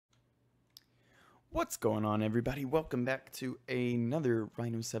What's going on, everybody? Welcome back to another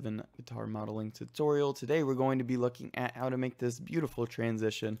RHINO 7 guitar modeling tutorial. Today we're going to be looking at how to make this beautiful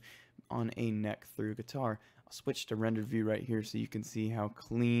transition on a neck through guitar. I'll switch to rendered view right here so you can see how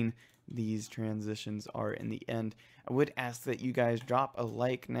clean these transitions are in the end. I would ask that you guys drop a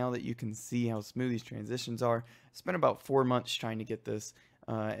like now that you can see how smooth these transitions are. I spent about 4 months trying to get this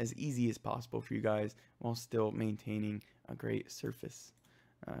as easy as possible for you guys while still maintaining a great surface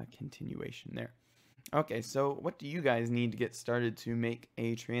continuation there. Okay, so what do you guys need to get started to make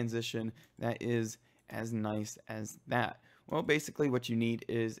a transition that is as nice as that? Well, basically what you need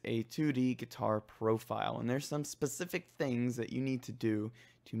is a 2D guitar profile, and there's some specific things that you need to do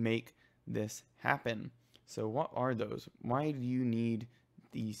to make this happen. So what are those? Why do you need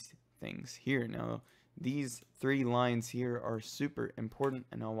these things here? Now, these 3 lines here are super important,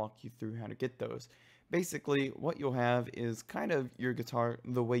 and I'll walk you through how to get those. Basically, what you'll have is kind of your guitar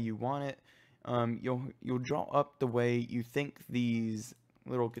the way you want it. You'll draw up the way you think these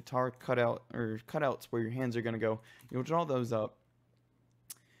little guitar cutouts where your hands are going to go. You'll draw those up,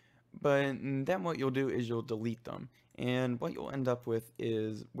 but then what you'll do is you'll delete them, and what you'll end up with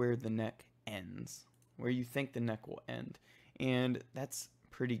is where the neck ends, where you think the neck will end, and that's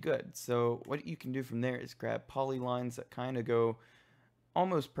pretty good. So what you can do from there is grab polylines that kind of go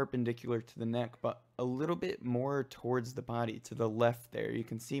almost perpendicular to the neck, but a little bit more towards the body, to the left there. You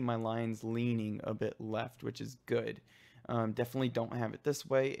can see my lines leaning a bit left, which is good. Definitely don't have it this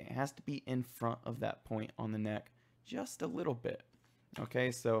way. It has to be in front of that point on the neck, just a little bit.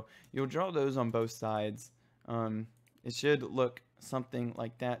 Okay, so you'll draw those on both sides. It should look something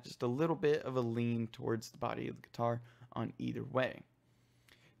like that, just a little bit of a lean towards the body of the guitar on either way.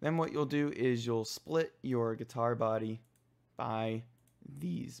 Then what you'll do is you'll split your guitar body by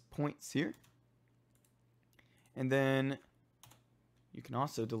these points here, and then you can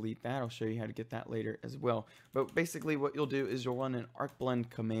also delete that. I'll show you how to get that later as well. But basically what you'll do is you'll run an arc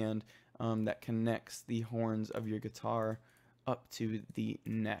blend command that connects the horns of your guitar up to the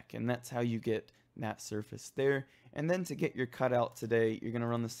neck, and that's how you get that surface there. And then to get your cutout today, you're going to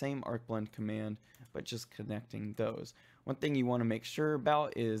run the same arc blend command, but just connecting those. One thing you want to make sure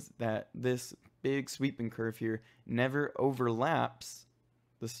about is that this big sweeping curve here never overlaps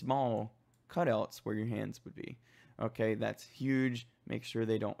the small cutouts where your hands would be. Okay, that's huge. Make sure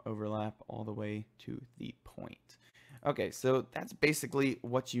they don't overlap all the way to the point. Okay, so that's basically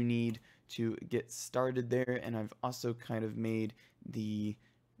what you need to get started there, and I've also kind of made the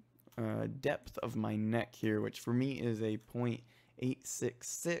depth of my neck here, which for me is a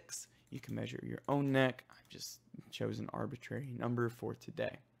 0.866. You can measure your own neck. I've just chosen an arbitrary number for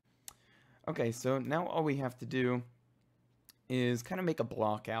today. Okay, so now all we have to do is kind of make a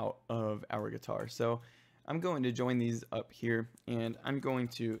block out of our guitar. So I'm going to join these up here, and I'm going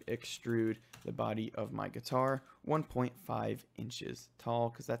to extrude the body of my guitar 1.5 inches tall,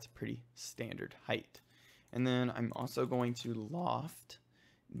 because that's a pretty standard height. And then I'm also going to loft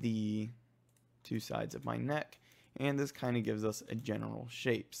the 2 sides of my neck, and this kind of gives us a general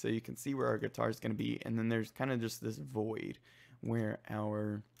shape. So you can see where our guitar is going to be, and then there's kind of just this void where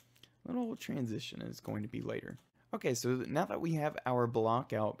our little transition is going to be later. Okay, so now that we have our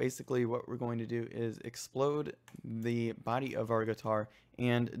block out, basically what we're going to do is explode the body of our guitar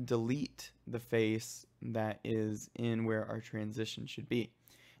and delete the face that is in where our transition should be.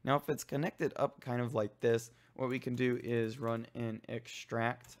 Now if it's connected up kind of like this, what we can do is run an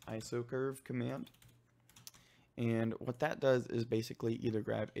extract isocurve command. And what that does is basically either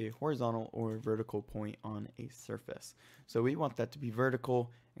grab a horizontal or vertical point on a surface. So we want that to be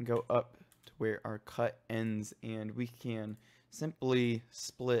vertical and go up to where our cut ends, and we can simply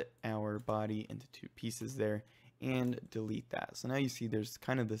split our body into 2 pieces there and delete that. So now you see there's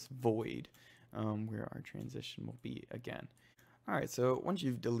kind of this void where our transition will be again. Alright, so once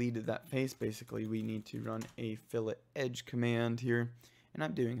you've deleted that face, basically we need to run a fillet edge command here, and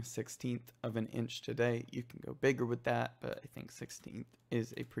I'm doing a 1/16 of an inch today. You can go bigger with that, but I think 1/16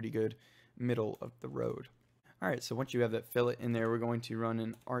 is a pretty good middle of the road. Alright, so once you have that fillet in there, we're going to run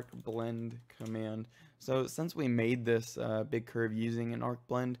an arc blend command. So since we made this big curve using an arc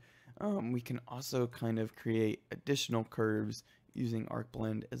blend, we can also kind of create additional curves using arc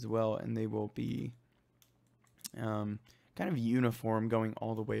blend as well, and they will be kind of uniform going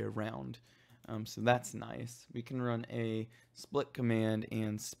all the way around. So that's nice. We can run a split command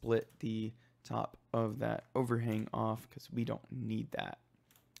and split the top of that overhang off, because we don't need that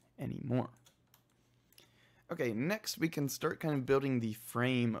anymore. Okay, next we can start kind of building the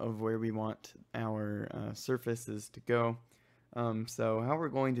frame of where we want our surfaces to go. So how we're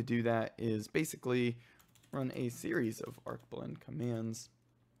going to do that is basically run a series of arc blend commands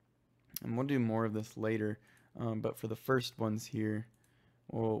And we'll do more of this later, but for the first ones here,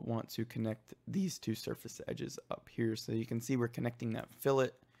 we'll want to connect these two surface edges up here. So you can see we're connecting that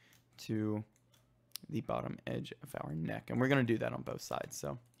fillet to the bottom edge of our neck. And we're going to do that on both sides.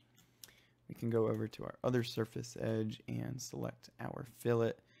 So we can go over to our other surface edge and select our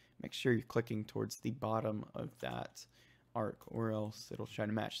fillet. Make sure you're clicking towards the bottom of that arc, or else it'll try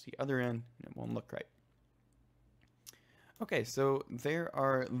to match the other end and it won't look right. Okay, so there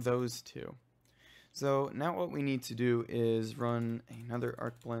are those two. So now what we need to do is run another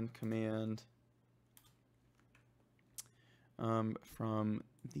arc blend command from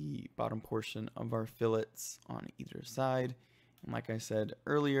the bottom portion of our fillets on either side. And like I said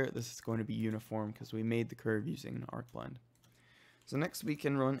earlier, this is going to be uniform because we made the curve using an arc blend. So next we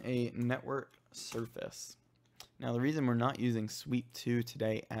can run a network surface. Now the reason we're not using Sweep 2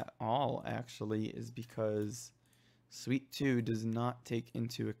 today at all actually is because Sweep 2 does not take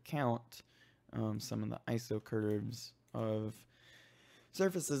into account some of the ISO curves of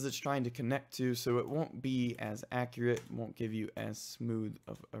surfaces it's trying to connect to, so it won't be as accurate, won't give you as smooth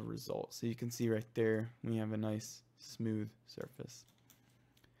of a result. So you can see right there we have a nice smooth surface.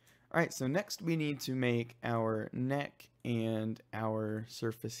 Alright, so next we need to make our neck and our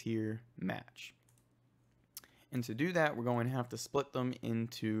surface here match. And to do that, we're going to have to split them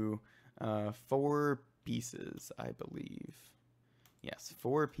into 4 pieces, I believe. Yes,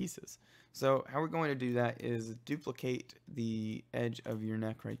 4 pieces. So how we're going to do that is duplicate the edge of your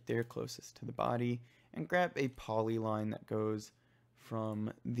neck right there closest to the body and grab a polyline that goes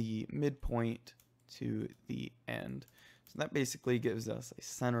from the midpoint to the end. So that basically gives us a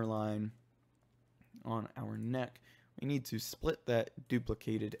center line on our neck. We need to split that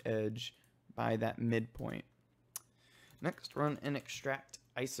duplicated edge by that midpoint. Next, run an extract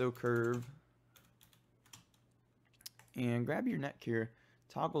ISO curve and grab your neck here,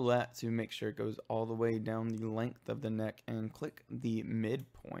 toggle that to make sure it goes all the way down the length of the neck, and click the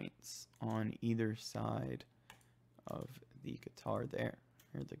midpoints on either side of the guitar there,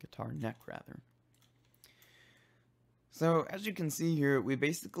 or the guitar neck rather. So as you can see here, we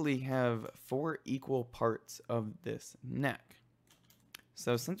basically have 4 equal parts of this neck.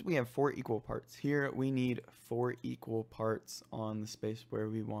 So since we have 4 equal parts here, we need 4 equal parts on the space where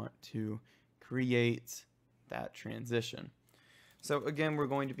we want to create that transition. So again, we're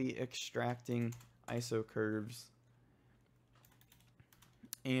going to be extracting ISO curves,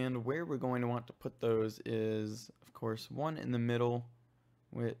 and where we're going to want to put those is, of course, one in the middle,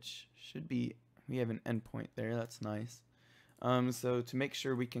 which should be, we have an endpoint there, that's nice. So to make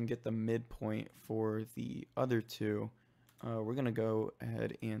sure we can get the midpoint for the other two, we're going to go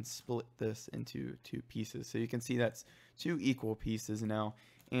ahead and split this into 2 pieces. So you can see that's 2 equal pieces now,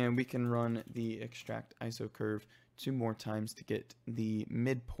 and we can run the extract ISO curve 2 more times to get the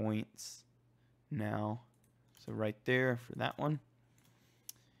midpoints now. So right there for that one,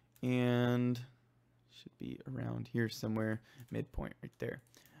 and should be around here somewhere, midpoint right there.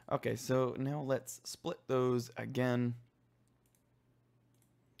 Okay, so now let's split those again.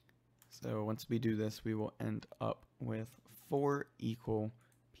 So once we do this, we will end up with 4 equal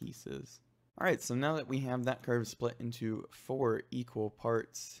pieces. Alright, so now that we have that curve split into 4 equal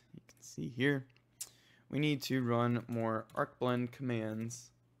parts, you can see here, we need to run more arc blend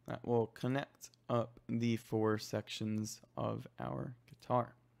commands that will connect up the 4 sections of our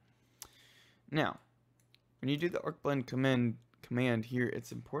guitar. Now, when you do the arc blend command here,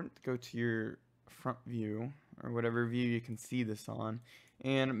 it's important to go to your front view, or whatever view you can see this on,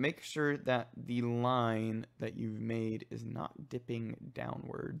 and make sure that the line that you've made is not dipping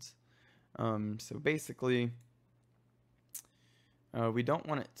downwards. So basically, we don't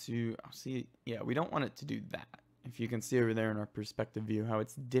want it to, we don't want it to do that. If you can see over there in our perspective view how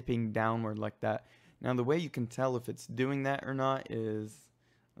it's dipping downward like that. Now the way you can tell if it's doing that or not is,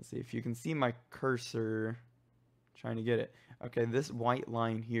 let's see, if you can see my cursor, trying to get it. Okay, this white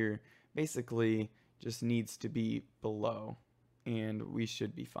line here basically just needs to be below, and we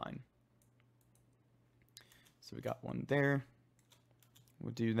should be fine. So we got one there.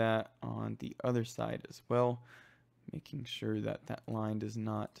 We'll do that on the other side as well, making sure that that line does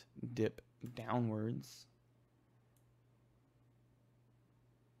not dip downwards.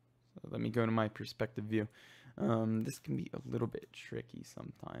 So let me go to my perspective view. This can be a little bit tricky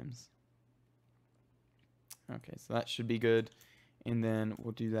sometimes. Okay, so that should be good. And then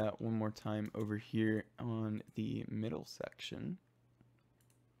we'll do that one more time over here on the middle section.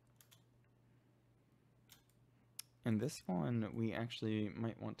 And this one, we actually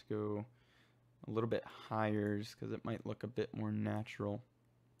might want to go a little bit higher just because it might look a bit more natural.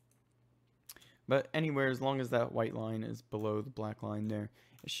 But anywhere, as long as that white line is below the black line there.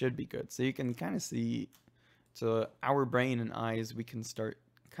 it should be good. So you can kind of see, to our brain and eyes, we can start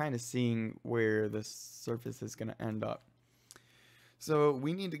kind of seeing where the surface is going to end up. So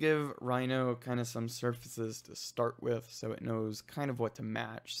we need to give RHINO kind of some surfaces to start with so it knows kind of what to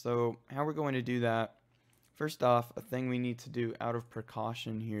match. So how we're going to do that, first off, a thing we need to do out of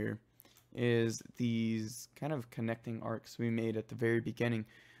precaution here is these kind of connecting arcs we made at the very beginning.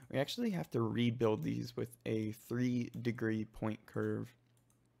 We actually have to rebuild these with a 3-degree point curve.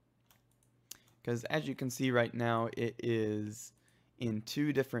 Because as you can see right now, it is in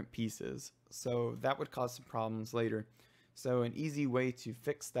 2 different pieces. So that would cause some problems later. So an easy way to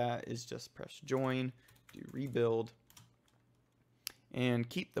fix that is just press join, do rebuild, and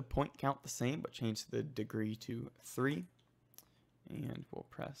keep the point count the same, but change the degree to 3. And we'll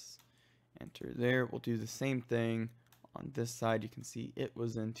press enter there. We'll do the same thing on this side. You can see it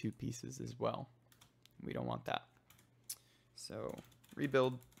was in 2 pieces as well. We don't want that. So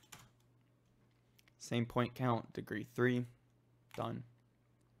rebuild, same point count, degree 3, done.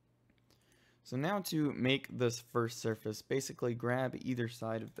 So now to make this first surface, basically grab either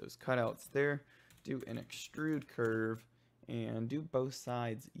side of those cutouts there, do an extrude curve, and do both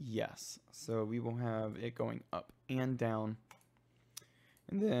sides yes. So we will have it going up and down.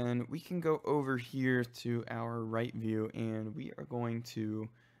 And then we can go over here to our right view, and we are going to,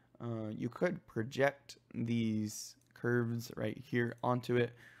 you could project these curves right here onto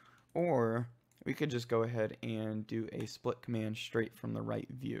it, or we could just go ahead and do a split command straight from the right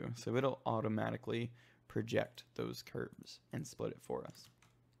view. So it'll automatically project those curves and split it for us,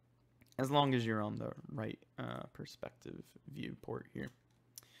 as long as you're on the right perspective viewport here.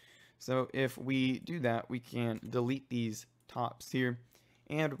 So if we do that, we can delete these tops here,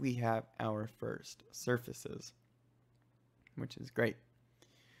 and we have our first surfaces, which is great.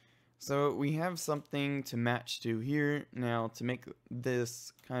 So we have something to match to here. Now to make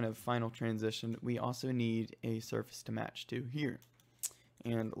this kind of final transition, we also need a surface to match to here.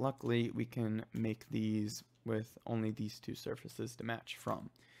 And luckily we can make these with only these 2 surfaces to match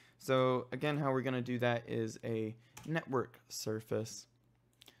from. So again, how we're going to do that is a network surface.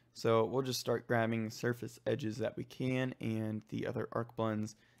 So we'll just start grabbing surface edges that we can and the other arc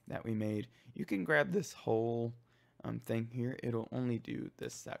blends that we made. You can grab this whole thing here. It'll only do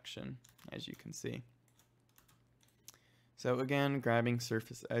this section, as you can see. So again, grabbing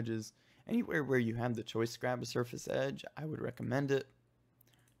surface edges. Anywhere where you have the choice to grab a surface edge, I would recommend it.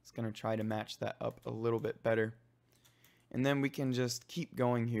 It's going to try to match that up a little bit better. And then we can just keep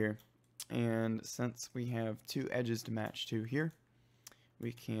going here. And since we have 2 edges to match to here,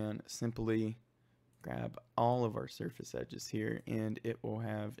 we can simply grab all of our surface edges here, and it will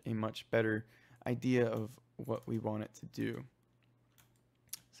have a much better idea of what we want it to do.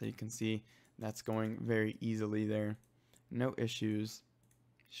 So you can see that's going very easily there. No issues.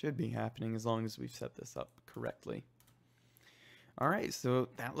 Should be happening as long as we've set this up correctly. Alright, so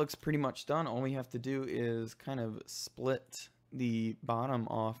that looks pretty much done. All we have to do is kind of split the bottom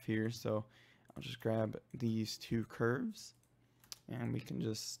off here. So I'll just grab these 2 curves, and we can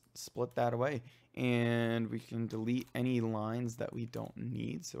just split that away. And we can delete any lines that we don't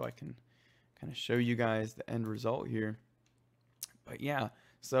need, so I can kind of show you guys the end result here. But yeah,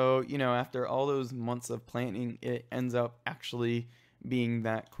 so you know, after all those months of planning, it ends up actually being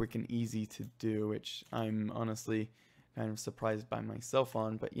that quick and easy to do, which I'm honestly kind of surprised by myself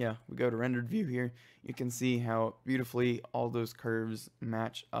on. But yeah, we go to rendered view here. You can see how beautifully all those curves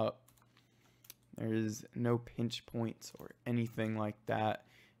match up. There's no pinch points or anything like that.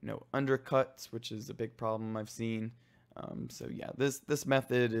 No undercuts, which is a big problem I've seen. So yeah, this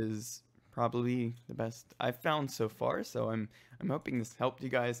method is probably the best I've found so far. So I'm hoping this helped you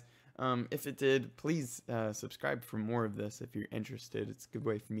guys. If it did, please subscribe for more of this if you're interested. It's a good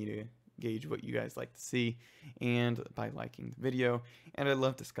way for me to gauge what you guys like to see, and by liking the video. And I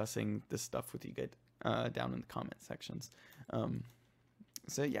love discussing this stuff with you guys down in the comment sections.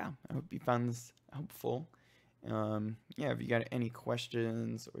 So yeah, I hope you found this helpful. Yeah, if you got any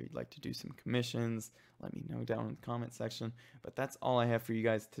questions or you'd like to do some commissions, let me know down in the comment section. But that's all I have for you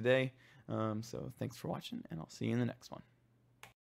guys today. So thanks for watching, and I'll see you in the next one.